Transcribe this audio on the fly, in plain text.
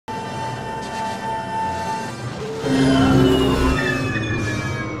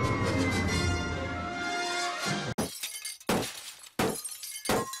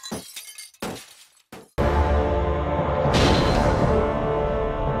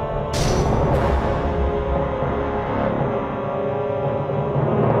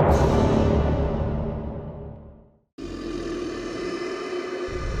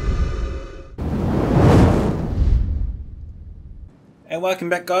And welcome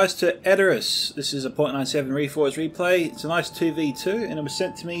back, guys, to Edoras. This is a .97 Reforged replay. It's a nice 2v2 and it was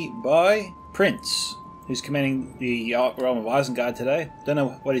sent to me by Prince, who's commanding the realm of Isengard today. Don't know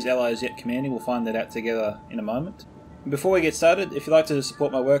what his ally is yet commanding, we'll find that out together in a moment. Before we get started, if you'd like to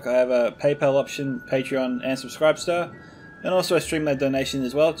support my work, I have a PayPal option, Patreon and Subscribestar, and also a Streamlabs donation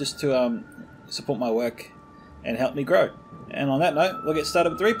as well, just to support my work and help me grow. And on that note, we'll get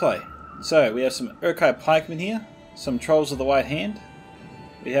started with the replay. So, we have some Urkai pikemen here, some Trolls of the White Hand.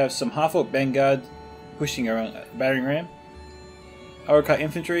 We have some half-orc vanguard pushing around a battering ram. Urkai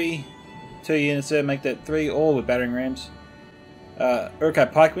infantry, 2 units there, make that 3, all with battering rams.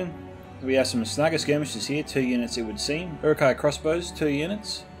 Urkai pikemen, we have some snagger skirmishers here, 2 units it would seem. Urkai crossbows, 2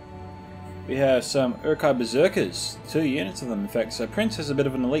 units. We have some Urkai berserkers, 2 units of them in fact. So Prince has a bit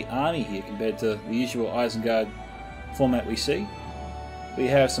of an elite army here compared to the usual Isengard format we see. We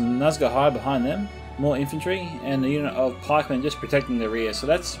have some Nazgûl High behind them. More infantry, and a unit of pikemen just protecting the rear, so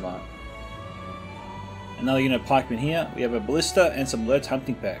that's smart. Another unit of pikemen here. We have a ballista and some Lurch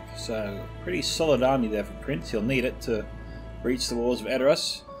hunting pack, so pretty solid army there for Prince. He'll need it to reach the walls of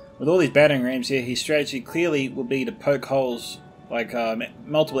Edoras. With all these battering rams here, his strategy clearly will be to poke holes, like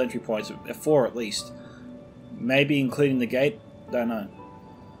multiple entry points, 4 at least. Maybe including the gate, don't know.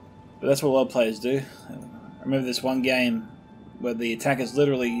 But that's what world players do. I remember this one game where the attackers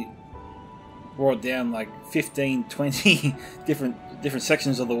literally brought down like 15, 20 different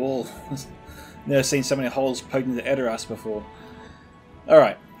sections of the wall. Never seen so many holes poked into Edoras before.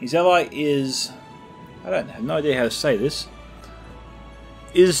 Alright, his ally is... I have no idea how to say this.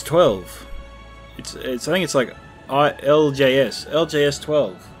 Is 12. I think it's like LJS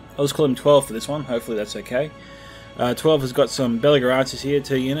 12. I'll just call him 12 for this one, hopefully that's okay. 12 has got some Belegar archers here,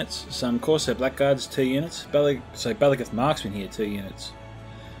 2 units. Some Corsair blackguards, 2 units. Belegarth marksmen here, 2 units.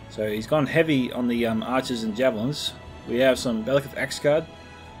 So he's gone heavy on the archers and javelins. We have some Belegarth Axe Guard,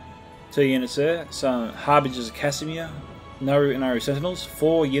 2 units there. Some Harbingers of Casimir, Naru and Naru Sentinels,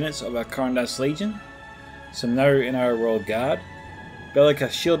 4 units of our Corandas Legion. Some Naru and Naru Royal Guard.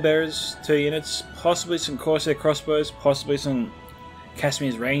 Belegarth Shield Bearers, 2 units. Possibly some Corsair Crossbows, possibly some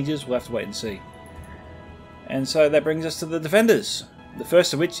Casimir's Rangers. We'll have to wait and see. And so that brings us to the defenders. The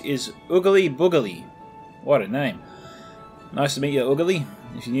first of which is Ugly Boogly. What a name. Nice to meet you, Ugly.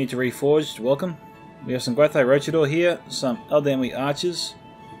 If you're new to Reforged, welcome. We have some Gwaithai Rochador here, some Eldamwi Archers.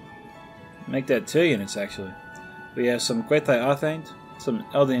 Make that 2 units actually. We have some Gwaithai Arthaint, some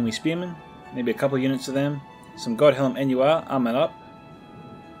Eldamwi Spearmen, maybe a couple units of them. Some Godhelm NUR, armoured up.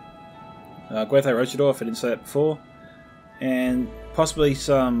 Gwaithai Rochador, if I didn't say that before. And possibly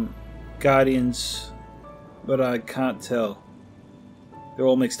some Guardians, but I can't tell. They're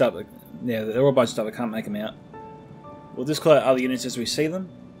all mixed up. Yeah, they're all bunched up, I can't make them out. We'll just call out other units as we see them.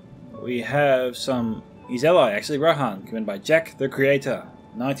 We have some... his ally, actually, Rohan, commanded by Jack the Creator,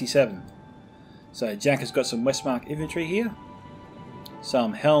 97. So Jack has got some Westmark infantry here.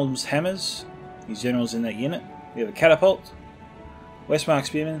 Some Helm's Hammers. His general's in that unit. We have a Catapult. Westmark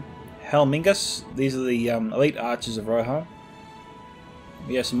Spearmen. Helmingus. These are the elite archers of Rohan.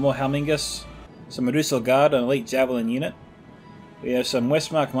 We have some more Helmingus. Some Medusa Guard, an elite Javelin unit. We have some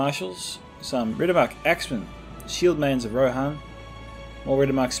Westmark Marshals. Some Riddermark Axemen. Shield Maidens of Rohan, more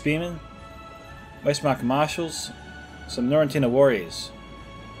Riddermark Spearmen, Westmark Marshals, some Norentina Warriors,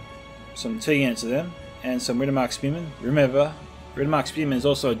 some 2 units of them, and some Riddermark Spearmen. Remember, Riddermark Spearmen is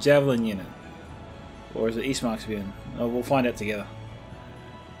also a Javelin unit, or is it Eastmark Spearmen? Oh, we'll find out together.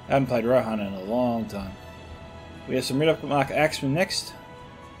 I haven't played Rohan in a long time. We have some Riddermark Axemen next,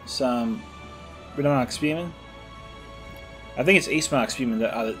 some Riddermark Spearmen. I think it's Eastmark Spearmen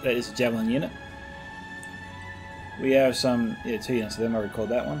that is a Javelin unit. We have some, 2 units of them, I recall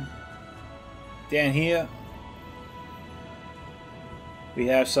that one. Down here, we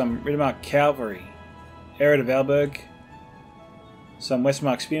have some Riddermark Cavalry, Ered of Valberg, some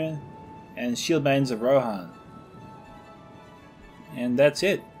Westmark Spearmen, and Shield Maidens of Rohan. And that's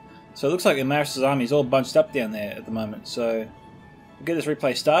it. So it looks like Amaris' army is all bunched up down there at the moment, so we'll get this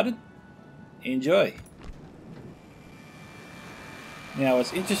replay started. Enjoy. Now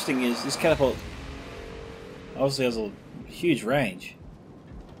what's interesting is this catapult obviously has a huge range.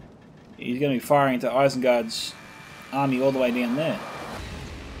 He's going to be firing into Isengard's army all the way down there.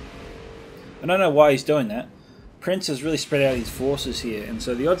 I don't know why he's doing that. Prince has really spread out his forces here, and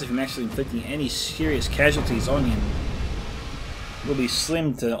so the odds of him actually inflicting any serious casualties on him will be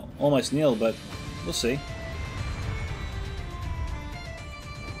slim to almost nil, but we'll see.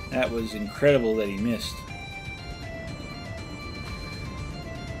 That was incredible that he missed.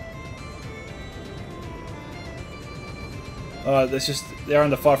 Oh, they're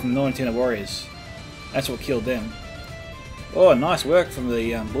under fire from the Northern warriors. That's what killed them. Oh, nice work from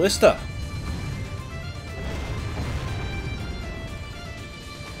the ballista.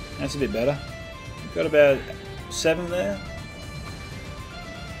 That's a bit better. We've got about 7 there.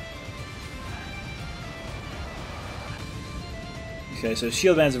 Okay, so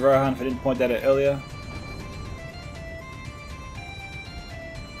shield bands of Rohan, if I didn't point that out earlier.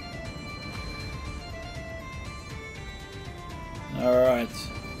 Alright,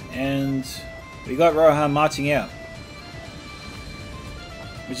 and we got Rohan marching out.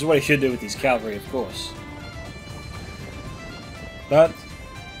 Which is what he should do with his cavalry, of course. But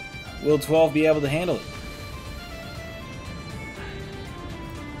will 12 be able to handle it?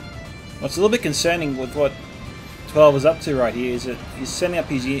 What's a little bit concerning with what 12 is up to right here is that he's sending up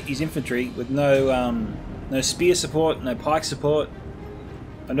his infantry with no spear support, no pike support.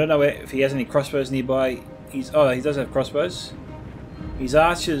 I don't know if he has any crossbows nearby. Oh, he does have crossbows. His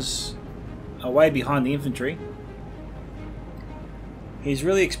archers are way behind the infantry. He's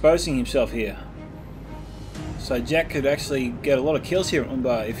really exposing himself here. So Jack could actually get a lot of kills here at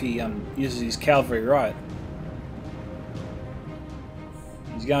Umbar if he uses his cavalry right.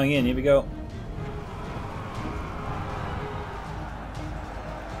 He's going in, here we go.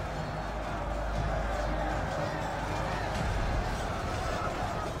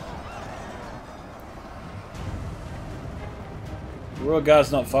 The Royal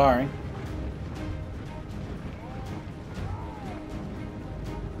Guard's not firing.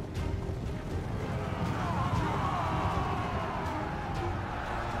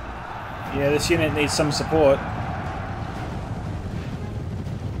 Yeah, this unit needs some support.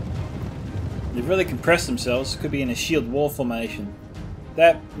 They've really compressed themselves. Could be in a shield wall formation.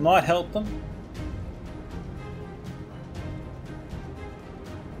 That might help them.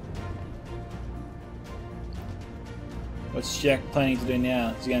 What's Jack planning to do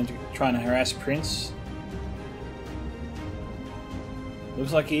now? Is he going to try and harass Prince?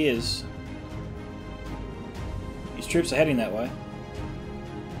 Looks like he is. His troops are heading that way.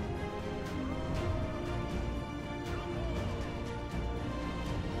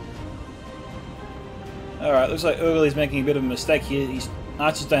 Alright, looks like Urgle's making a bit of a mistake here. His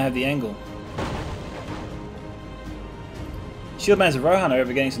archers don't have the angle. Shieldbands of Rohan,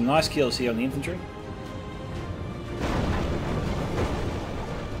 however, getting some nice kills here on the infantry.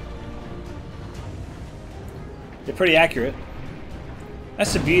 They're pretty accurate.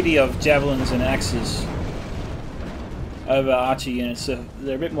 That's the beauty of javelins and axes over archer units. So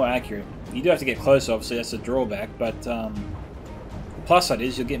they're a bit more accurate. You do have to get close, obviously, that's a drawback, but the plus side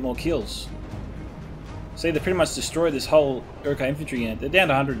is you'll get more kills. See, they pretty much destroyed this whole Urka infantry unit. They're down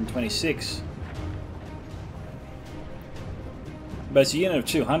to 126. But it's a unit of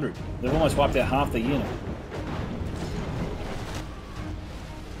 200. They've almost wiped out half the unit.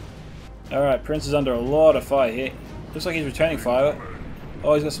 Alright, Prince is under a lot of fire here. Looks like he's returning fire.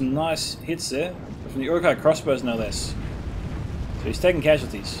 Oh, he's got some nice hits there. From the Urka crossbows, no less. So he's taking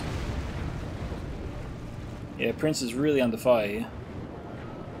casualties. Yeah, Prince is really under fire here.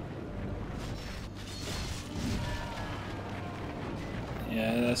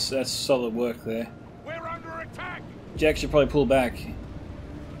 Yeah, that's solid work there. We're under attack. Jack should probably pull back.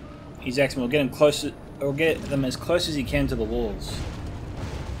 His axemen will get him closer, or get them as close as he can to the walls.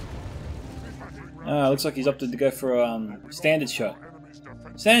 Looks like he's opted to go for a standard shot.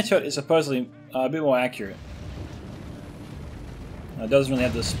 Standard shot is supposedly a bit more accurate. It doesn't really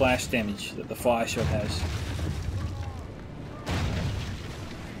have the splash damage that the fire shot has.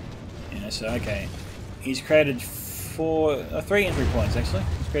 Yeah, so okay, he's created 3 entry points actually.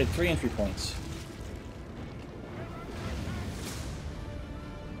 He's created 3 entry points.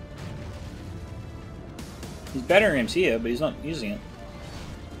 His battering ram's here, but he's not using it.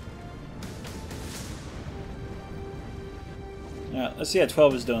 Alright, let's see how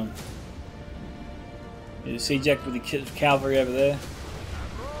 12 is doing. You see Jack with the cavalry over there.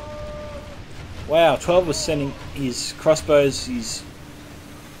 Wow, 12 was sending his crossbows, his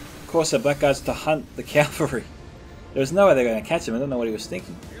Corsair blackguards to hunt the cavalry. There was no way they were going to catch him. I don't know what he was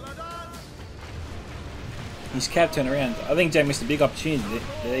thinking. His cap turned around. I think Jack missed a big opportunity.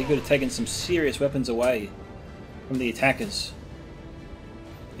 They could have taken some serious weapons away from the attackers.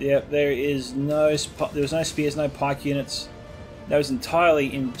 Yep, there was no spears, no pike units, That was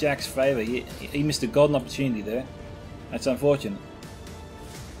entirely in Jack's favour. He missed a golden opportunity there. That's unfortunate.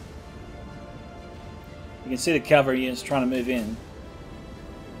 You can see the cavalry units trying to move in.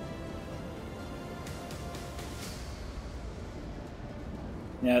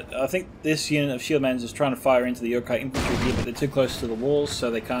 Now, I think this unit of shieldmans is trying to fire into the Urukai infantry here, but they're too close to the walls,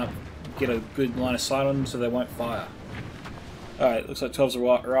 so they can't get a good line of sight on them, so they won't fire. Alright, looks like 12's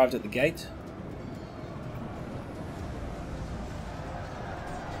arrived at the gate.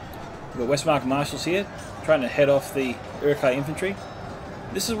 We've got Westmark marshals here, trying to head off the Urukai infantry.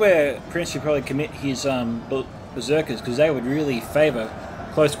 This is where Prince should probably commit his berserkers, because they would really favour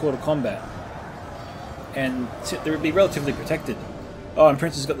close quarter combat. And they would be relatively protected. Oh, and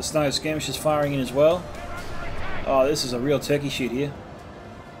Prince has got the snow skirmishers firing in as well. Oh, this is a real turkey shoot here.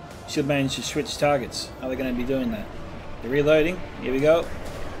 Shieldman should switch targets. Are they going to be doing that? They're reloading. Here we go.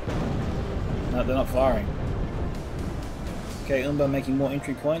 No, they're not firing. Okay, Umba making more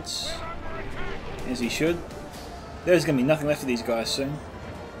entry points. As he should. There's going to be nothing left of these guys soon.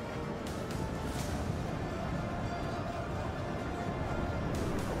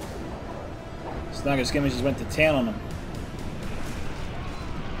 Snaga skirmishers went to town on them.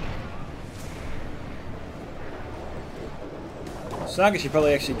 Snaga should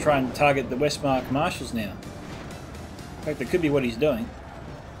probably actually try and target the Westmark marshals now. In fact, that could be what he's doing.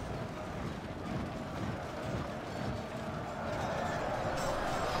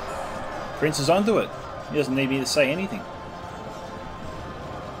 Prince is onto it. He doesn't need me to say anything.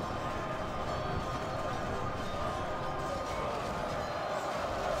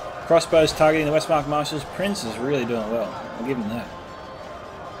 Crossbows targeting the Westmark marshals. Prince is really doing well. I'll give him that.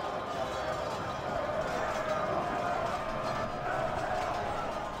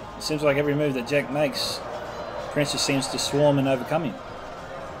 It seems like every move that Jack makes, Prince just seems to swarm and overcome him.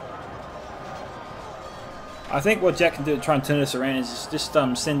 I think what Jack can do to try and turn this around is just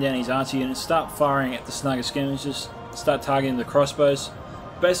send down his archer units, start firing at the Snaga skirmishers, start targeting the crossbows,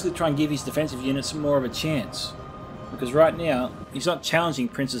 basically try and give his defensive units more of a chance. Because right now, he's not challenging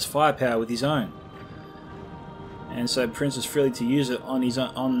Prince's firepower with his own. And so Prince is free to use it on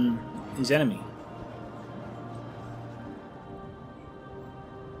his enemy.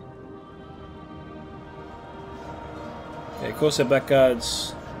 Okay, of course, their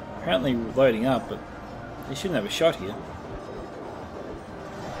blackguard's apparently loading up, but they shouldn't have a shot here.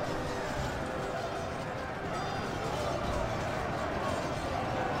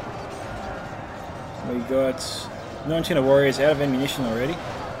 We got 19 warriors out of ammunition already.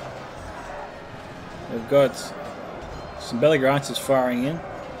 We've got some Beligar archers firing in.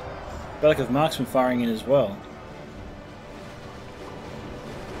 Belikov marksmen firing in as well.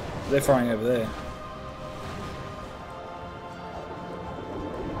 They're firing over there.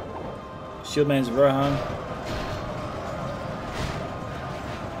 Shieldman's of Rohan.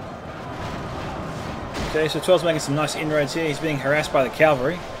 Okay, so 12's making some nice inroads here. He's being harassed by the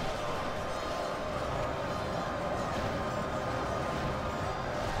cavalry.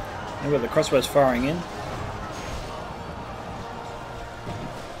 And we've got the crossbows firing in.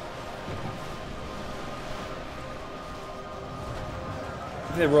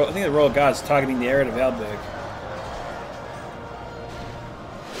 I think the Royal Guard's targeting the area of Valberg.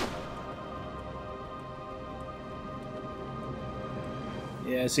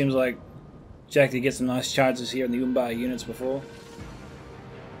 Yeah, it seems like Jack did get some nice charges here in the Umbar units before.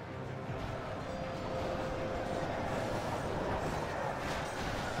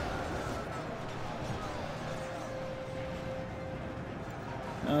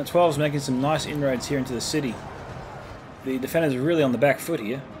 Uh, 12's making some nice inroads here into the city. The defenders are really on the back foot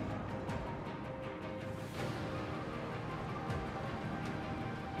here.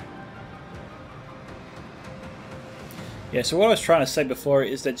 Yeah, so what I was trying to say before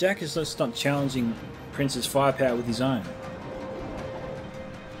is that Jack is just not challenging Prince's firepower with his own.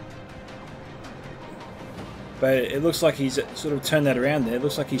 But it looks like he's sort of turned that around there. It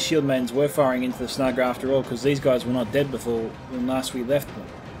looks like his shield maidens were firing into the Snaga after all, because these guys were not dead before when last we left them.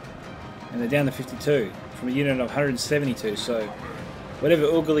 And they're down to 52 from a unit of 172, so whatever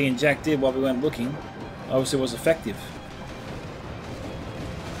Ugly and Jack did while we weren't looking obviously was effective.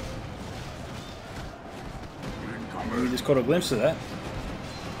 We just caught a glimpse of that.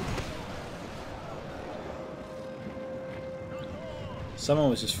 Someone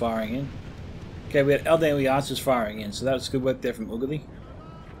was just firing in. Okay, we had elderly archers firing in, so that was good work there from Ugly.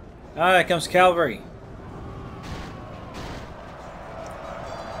 Ah, here comes cavalry.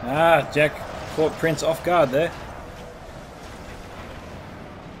 Ah, Jack caught Prince off guard there.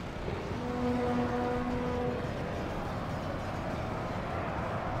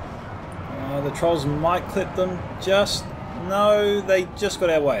 The trolls might clip them just No, they just got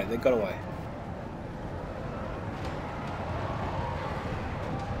away. They got away.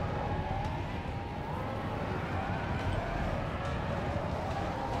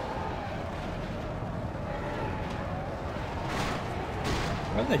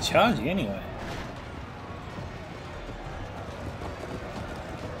 Why are they charging anyway?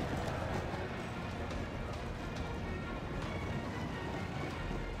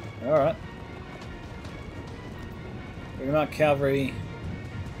 Alright. We're not cavalry.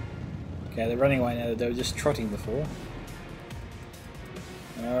 Okay, they're running away now. They were just trotting before.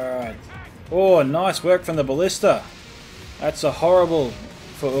 Alright. Oh, nice work from the ballista. That's a horrible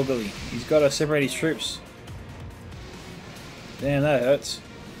for Ugly. He's got to separate his troops. Damn, that hurts.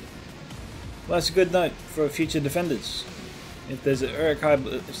 Well, that's a good note for future defenders. If there's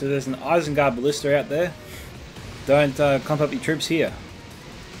an Isengard ballista out there, don't clump up your troops here,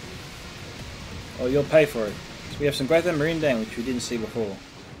 or you'll pay for it. So we have some Great Marine Dane, which we didn't see before.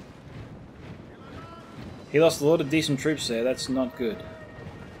 He lost a lot of decent troops there. That's not good.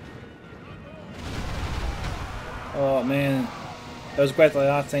 Oh man, that was Great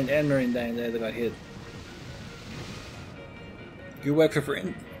Arthane and Marine Dane there that got hit. Good work for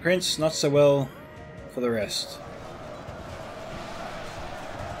Prince, not so well for the rest.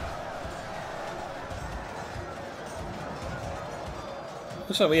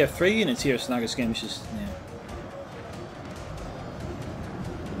 Looks like we have 3 units here of Snagger skirmishes now.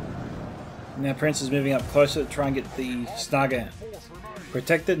 Now Prince is moving up closer to try and get the Snagger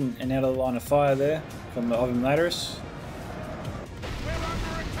protected and out of the line of fire there from the Edoras.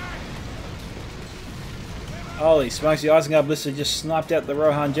 Holy smokes, the Isengard Ballista just sniped out the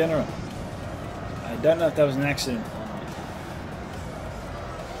Rohan general. I don't know if that was an accident or not.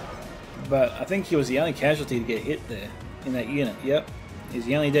 But I think he was the only casualty to get hit there in that unit. Yep, he's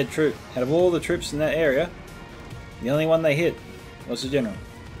the only dead troop. Out of all the troops in that area, the only one they hit was the general.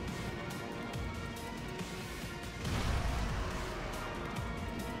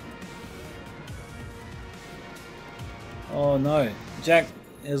 Oh no, Jack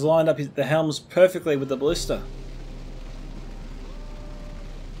has lined up the helms perfectly with the ballista.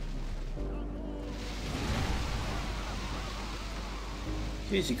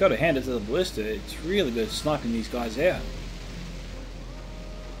 Jeez, you got to hand it to the ballista. It's really good at sniping these guys out.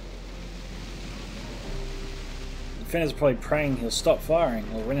 The defenders are probably praying he'll stop firing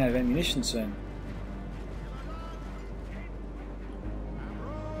or run out of ammunition soon.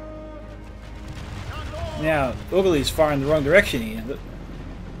 Now, Ugly's firing the wrong direction here.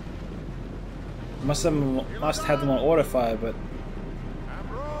 Must have them on auto fire, but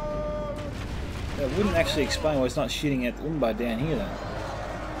that wouldn't actually explain why he's not shooting at Umbar down here then.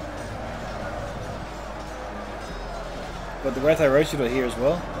 But the Retho Rochador here as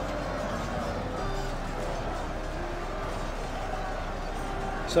well.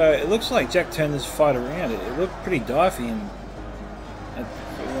 So it looks like Jack turned this fight around. It looked pretty dire for him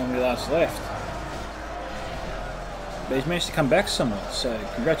when we last left. But he's managed to come back somewhat, so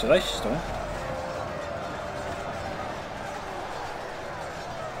congratulations to him.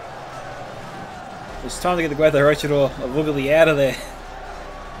 It's time to get the Great Rochador of Ugly out of there.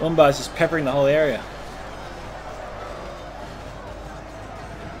 Umbar's just peppering the whole area.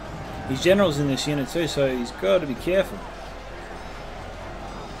 His general's in this unit too, so he's got to be careful.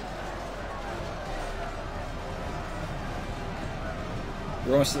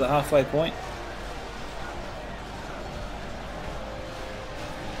 We're almost to the halfway point.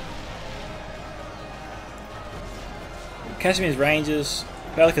 Casimir's Rangers,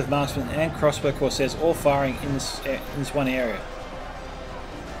 Balakith Marksmen and Crossbow Corsairs all firing in this one area.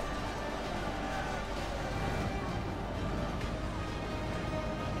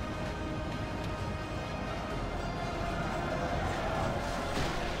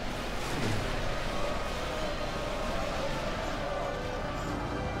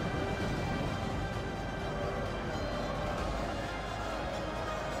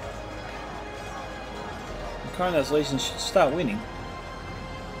 Those legions should start winning.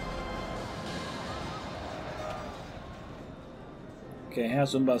 Okay,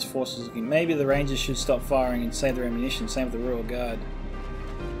 how's Umbar's forces looking? Maybe the Rangers should stop firing and save their ammunition. Same with the Royal Guard.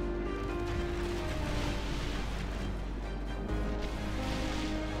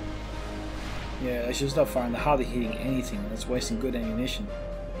 Yeah, they should stop firing. They're hardly hitting anything. That's wasting good ammunition.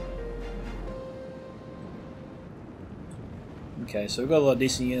 Okay, so we've got a lot of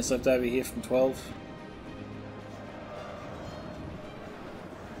decent units left over here from 12.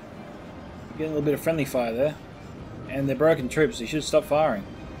 Getting a little bit of friendly fire there. And they're broken troops, so you should stop firing.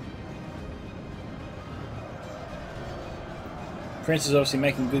 Prince is obviously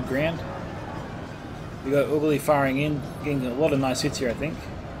making good ground. We got Ugly firing in, getting a lot of nice hits here, I think.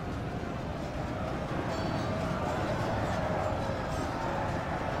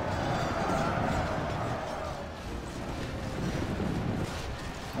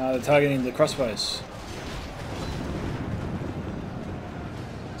 They're targeting the crossbows.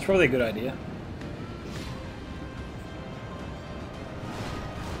 It's probably a good idea.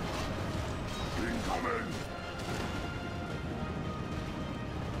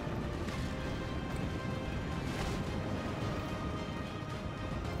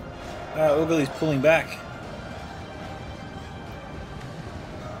 Ugly's pulling back.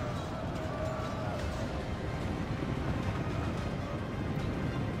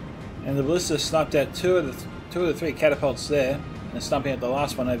 And the ballista sniped out two of the three catapults there, and sniping at the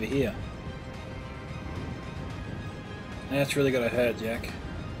last one over here. And that's really got to hurt, Jack.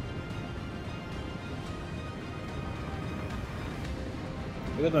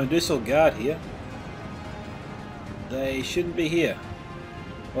 We've got the Medusa guard here. They shouldn't be here.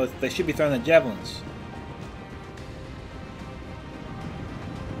 Well, they should be throwing the javelins.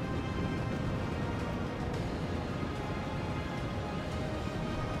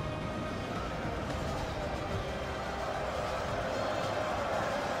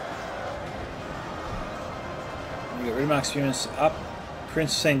 We got Remark's units up.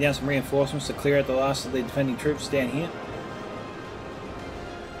 Prince is sending down some reinforcements to clear out the last of the defending troops down here.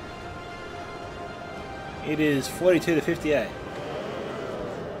 It is 42 to 58.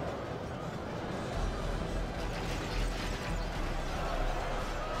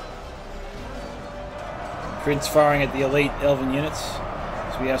 Prince firing at the elite elven units.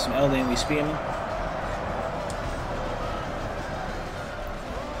 So we have some elderly spearmen.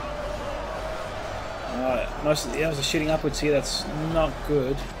 Most of the elves are shooting upwards here. That's not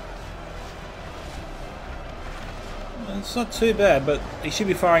good. It's not too bad, but he should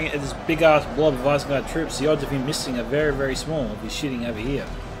be firing at this big ass blob of Isengard troops. The odds of him missing are very, very small if he's shooting over here.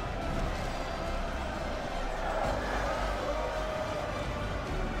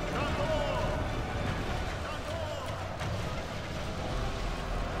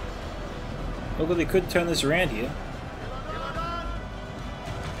 Look, they could turn this around here.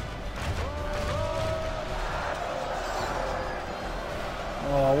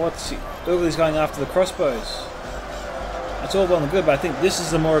 Oh, what's he? Ugly's going after the crossbows. That's all well and good, but I think this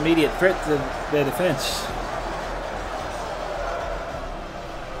is the more immediate threat to their defense.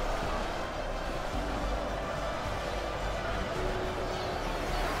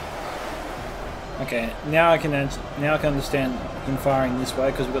 Okay, now I can understand him firing this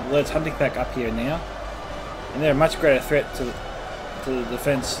way because we've got the Lord's hunting pack up here now, and they're a much greater threat to the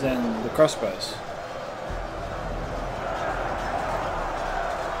defense than the crossbows.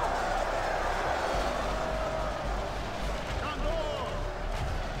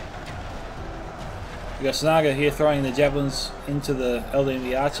 We got Snaga here throwing the javelins into the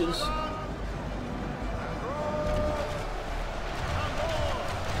elderly archers.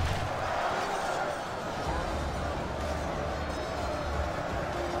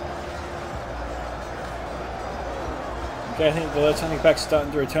 Okay, I think the Lord's hunting pack's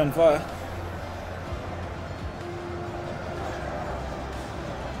starting to return fire.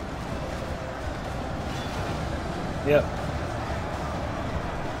 Yep.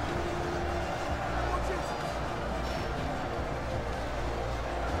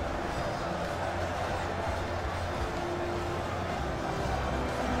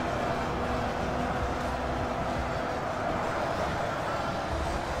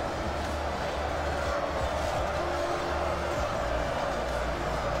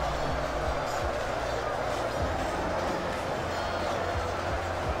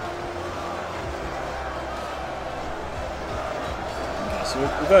 So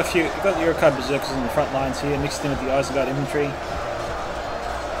we've got the Uruk-hai berserkers in the front lines here, mixed in with the Isengard infantry.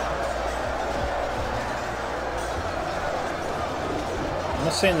 I'm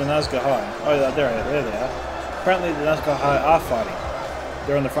not seeing the Nazgûl-hai. Oh, there they are. Apparently the Nazgûl-hai are fighting.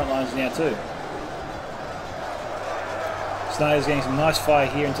 They're on the front lines now too. Snyder's getting some nice fire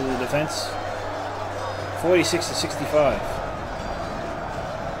here into the defense. 46 to 65.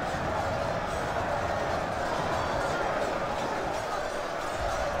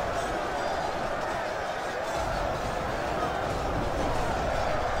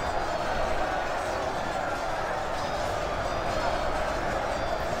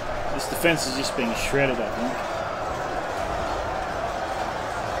 This defense is just being shredded, I think.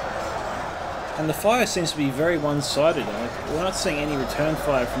 And the fire seems to be very one-sided. We're not seeing any return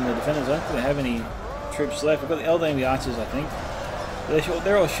fire from the defenders. I don't think they have any troops left. We've got the elderly archers, I think.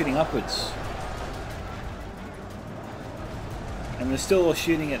 They're all shooting upwards. And they're still all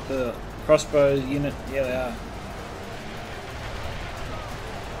shooting at the crossbow unit. Yeah, they are.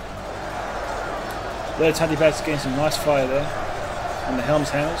 Those hunty-bats getting some nice fire there on the Helm's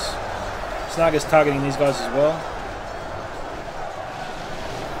Hammers. Snarga's targeting these guys as well.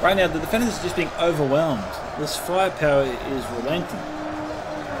 Right now, the defenders are just being overwhelmed. This firepower is relenting.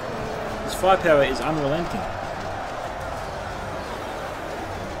 This firepower is unrelenting.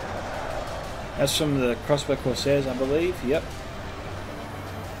 That's from the crossbow Corsairs, I believe. Yep.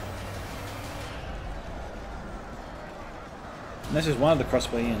 And this is one of the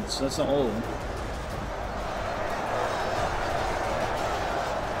crossbow units, so that's not all of them.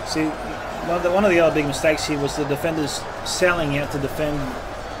 See, one of the other big mistakes here was the defenders sailing out to defend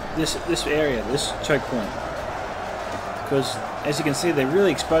this area, this choke point. Because, as you can see, they're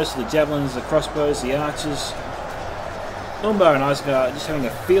really exposed to the javelins, the crossbows, the archers. Umbar and Isaac are just having a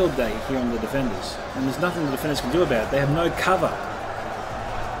field day here on the defenders. And there's nothing the defenders can do about it. They have no cover.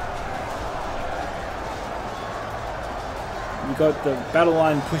 You've got the battle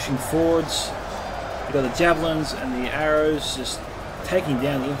line pushing forwards. You've got the javelins and the arrows just taking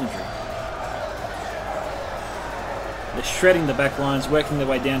down the infantry. They're shredding the back lines, working their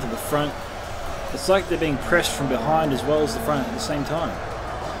way down to the front. It's like they're being pressed from behind as well as the front at the same time.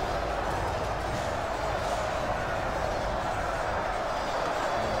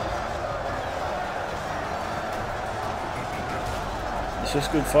 It's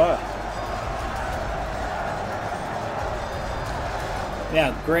just good fire.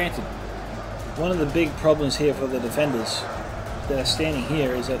 Now, granted, one of the big problems here for the defenders that are standing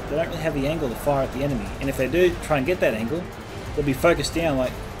here is that they don't really have the angle to fire at the enemy, and if they do try and get that angle, they'll be focused down.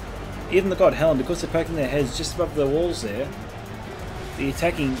 Like even the God Helm, because they're poking their heads just above the walls there, the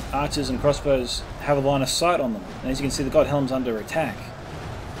attacking archers and crossbows have a line of sight on them, and as you can see, the God Helm's under attack.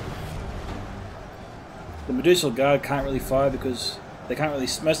 The Medusal Guard can't really fire because they can't really.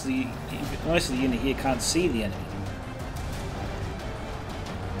 Most of the unit here can't see the enemy.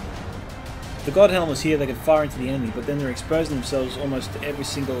 If the God Helm was here, they could fire into the enemy, but then they're exposing themselves almost to every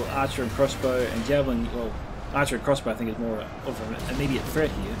single archer and crossbow and javelin. Well, archer and crossbow I think is more of an immediate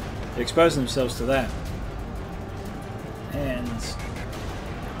threat here. They're exposing themselves to that. And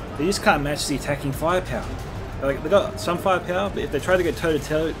they just can't match the attacking firepower. Like, they've got some firepower, but if they try to go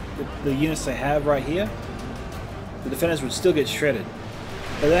toe-to-toe with the units they have right here, the defenders would still get shredded.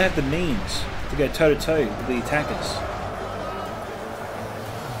 They don't have the means to go toe-to-toe with the attackers.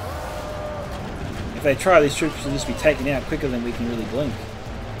 If they try, these troops will just be taken out quicker than we can really blink.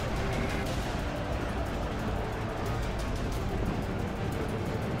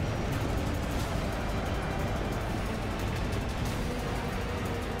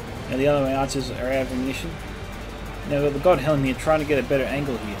 Now the other archers are out of ammunition. Now the God Helm here trying to get a better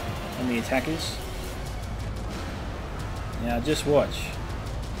angle here on the attackers. Now just watch.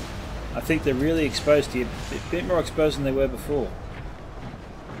 I think they're really exposed here, a bit more exposed than they were before.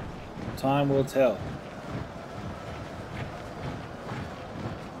 Time will tell.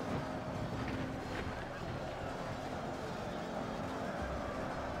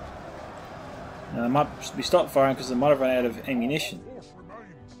 Now they might be stopped firing because they might have run out of ammunition.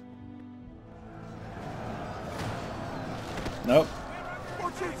 Nope.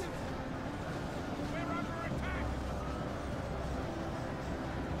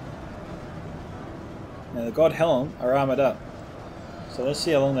 Now the God Helm are armoured up. So let's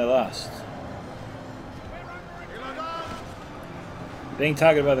see how long they last. Being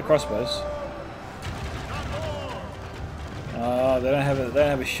targeted by the crossbows. Oh, they don't have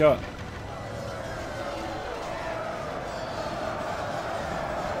a shot.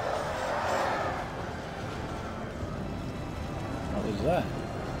 What was that?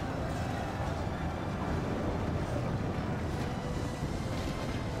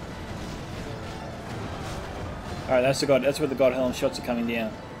 Alright, that's where the God Helm shots are coming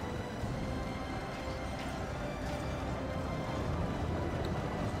down.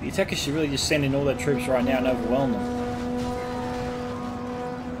 The attackers should really just send in all their troops right now and overwhelm them.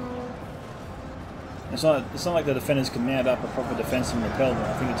 It's not like the defenders can mount up a proper defense and repel them.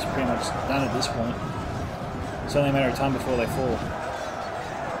 I think it's pretty much done at this point. It's only a matter of time before they fall.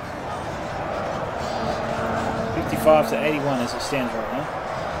 55 to 81 as it stands right now.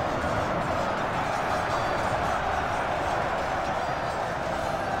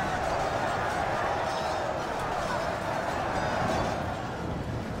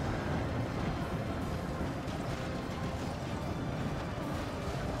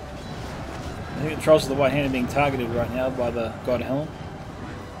 I think the Trolls of the White Hand are being targeted right now by the God Helm.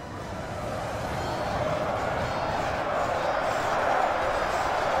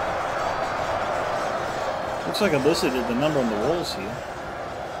 Looks like I listed the number on the walls here.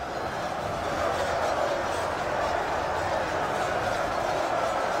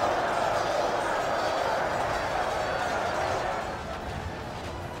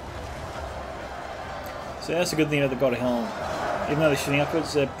 So that's a good thing about the God Helm. Even though they're shooting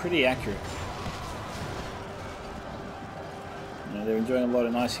upwards, they're pretty accurate. You know, they're enjoying a lot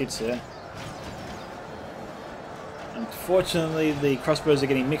of nice hits there. Unfortunately, the crossbows are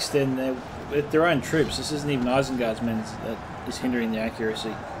getting mixed in there with their own troops. This isn't even Isengard's men that is hindering their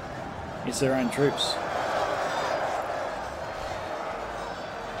accuracy. It's their own troops.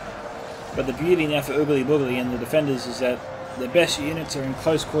 But the beauty now for Oogly Boogly and the defenders is that their best units are in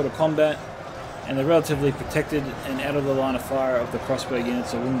close quarter combat and they're relatively protected and out of the line of fire of the crossbow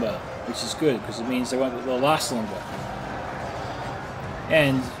units of Wumba, which is good because it means they'll last longer.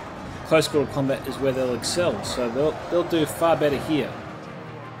 And close quarter combat is where they'll excel, so they'll do far better here.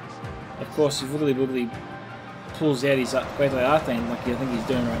 Of course, if Oogly Boogly pulls out his Great Arthane like I think he's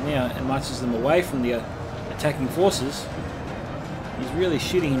doing right now and marches them away from the attacking forces, he's really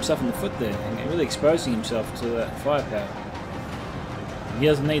shooting himself in the foot there and really exposing himself to that firepower. He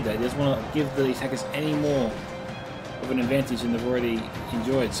doesn't need that. He doesn't want to give the attackers any more of an advantage than they've already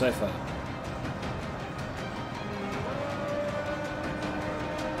enjoyed so far.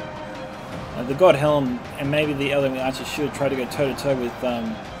 The God Helm and maybe the Elderly Archers should try to go toe-to-toe with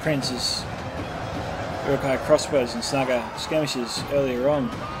Prince's Uruk-hai crossbows and Snaga skirmishes earlier on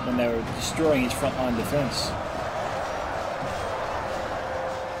when they were destroying his frontline defense.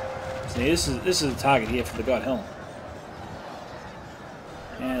 So this is a target here for the God Helm.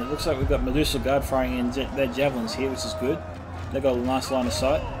 And it looks like we've got Medusa Guard firing in their javelins here, which is good. They've got a nice line of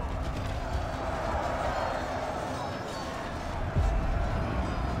sight.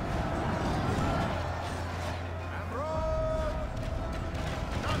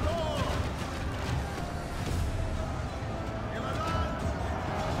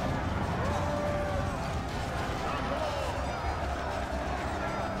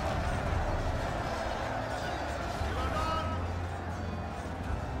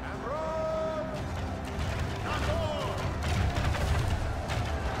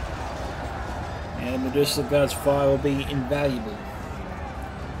 And Medusa Guard's fire will be invaluable.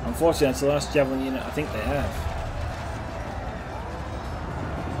 Unfortunately, that's the last javelin unit I think they have.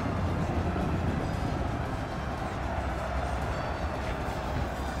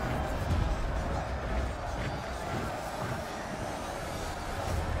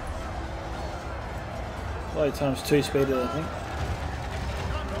 Probably times 2 speeded, I think.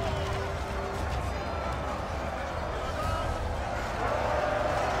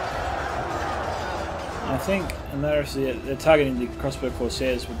 I think, and they're targeting the crossbow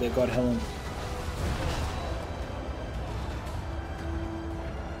corsairs with their God Helm.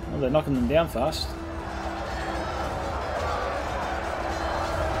 Well, they're knocking them down fast.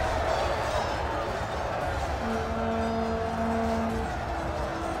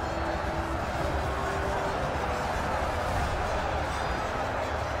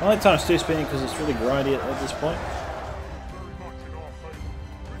 Only times 2 speeding because it's really grindy at this point.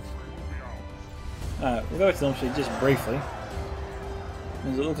 We'll go back to launch speed just briefly.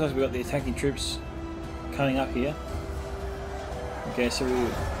 Because it looks like we've got the attacking troops coming up here. Okay, so we...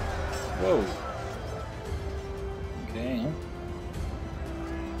 Whoa! Okay, hang on.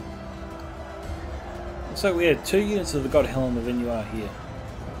 Looks like we had 2 units of the God Helm of Inuar here.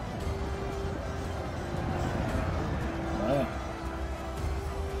 Wow.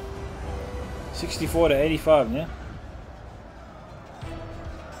 64 to 85 now.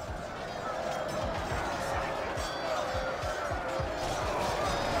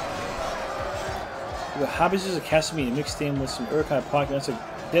 The Harbingers of Casimir mixed in with some Uruk-hai Pike, and that's a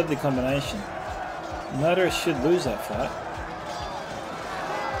deadly combination. Edoras should lose that fight.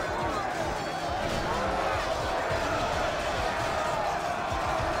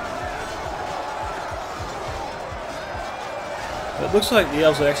 But it looks like the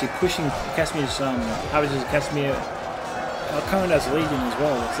elves are actually pushing Casimir's Harbingers of Casimir coming as Legion as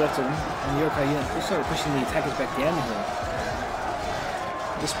well. So that's a Uruk-hai unit. Looks like we're pushing the attackers back down the hill.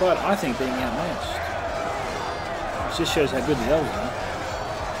 Despite, I think, being outmatched. It just shows how good the elves are.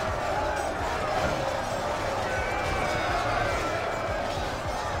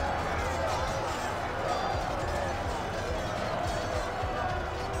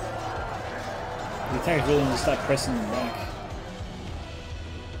 The attackers really need to start pressing them back.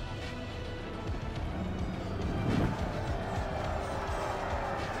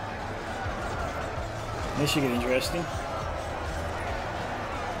 This should get interesting.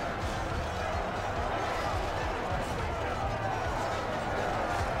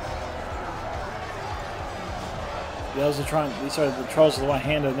 The elves are trying, sorry, the trolls of the right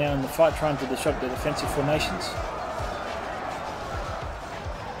hand are now in the fight trying to disrupt the defensive formations.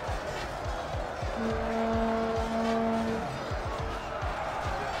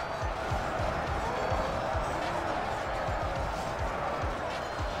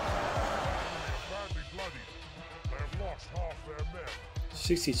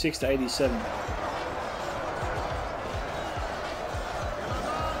 66 to 87.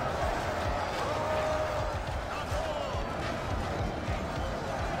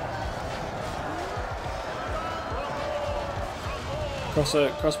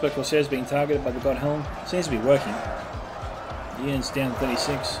 Crossbow Corsairs being targeted by the God Helm. Seems to be working. The unit's down to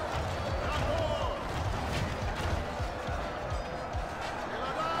 36.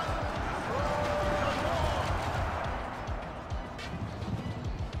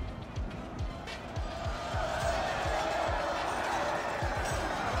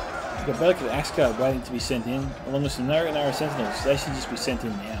 We've got both the Axe Guard waiting to be sent in, along with some narrow sentinels. They should just be sent in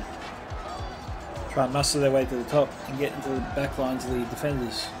now. Try and muscle their way to the top and get into the back lines of the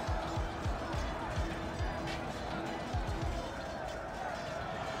defenders.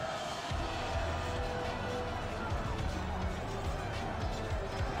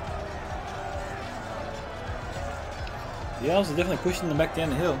 The elves are definitely pushing them back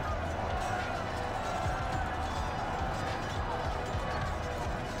down the hill.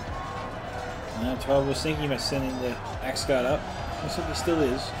 Now 12 was thinking about sending the Axe Guard up. Looks like he still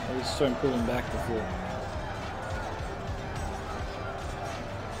is. I just saw him pulling back before.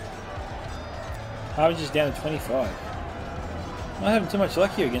 Harbinger is down to 25. Not having too much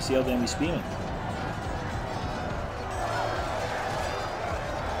luck here against the old enemy spearmen.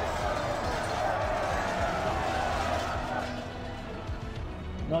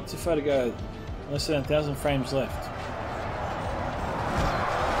 Not too far to go. Less than 1,000 frames left.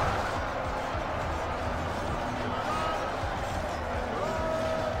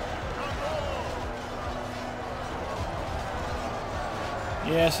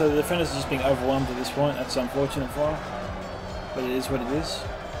 Yeah, so the defenders are just being overwhelmed at this point. That's unfortunate for them, but it is what it is.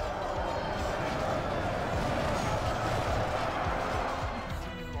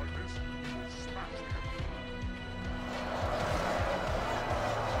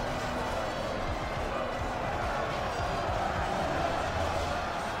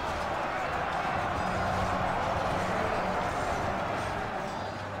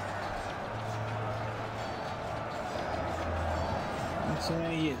 So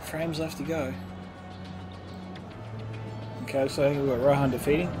many frames left to go. Okay, so I think we've got Rohan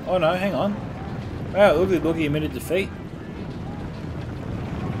defeating. Oh no, hang on. Wow, Oogie admitted defeat.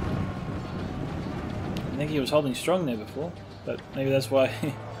 I think he was holding strong there before, but maybe that's why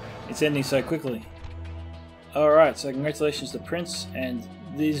it's ending so quickly. Alright, so congratulations to Prince and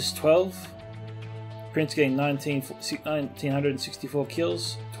these 12. Prince getting 1964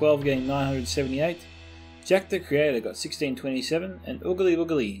 kills, 12 getting 978. Jack the Creator got 1627 and Oogly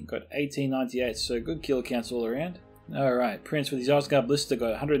got 1898, so good kill counts all around. Alright, Prince with his Osgard Blister got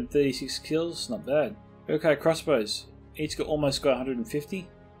 136 kills, not bad. Urkai Crossbows, each almost got 150.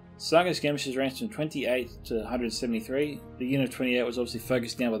 Saga Skirmishers ranged from 28 to 173. The unit of 28 was obviously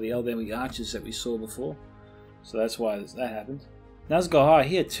focused down by the Eldemwig Archers that we saw before, so that's why that happened. Nazgul High,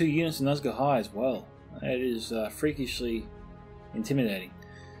 he had 2 units in Nazgul High as well. That is freakishly intimidating.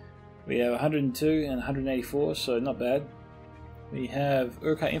 We have 102 and 184, so not bad. We have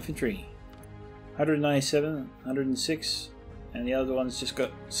Urkai Infantry, 197, 106, and the other one's just got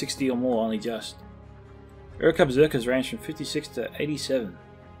 60 or more, only just. Urkai Berserkers range from 56 to 87.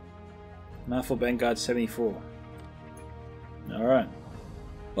 Malfor Vanguard 74. Alright.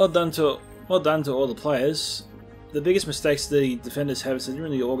 Well done to all the players. The biggest mistakes the defenders have is they didn't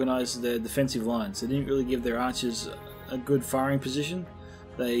really organise their defensive lines. They didn't really give their archers a good firing position.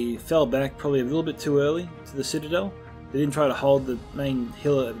 They fell back probably a little bit too early to the citadel. They didn't try to hold the main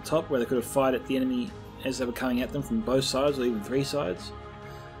hill at the top where they could have fired at the enemy as they were coming at them from both sides or even 3 sides.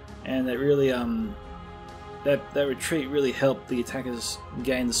 And that really, that retreat really helped the attackers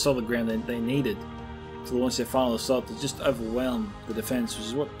gain the solid ground that they needed to launch their final assault to just overwhelm the defense, which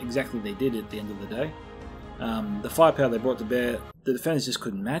is what exactly they did at the end of the day. The firepower they brought to bear, the defenders just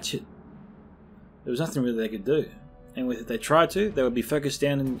couldn't match it. There was nothing really they could do. And if they tried to, they would be focused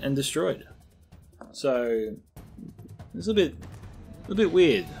down and destroyed. So it's a bit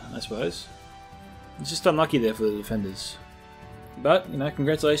weird, I suppose. It's just unlucky there for the defenders. But you know,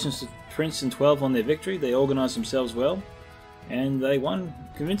 congratulations to Prince and 12 on their victory. They organised themselves well, and they won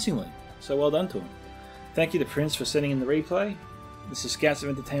convincingly. So well done to them. Thank you to Prince for sending in the replay. This is Scouts of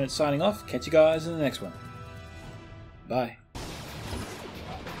Entertainment signing off. Catch you guys in the next one. Bye.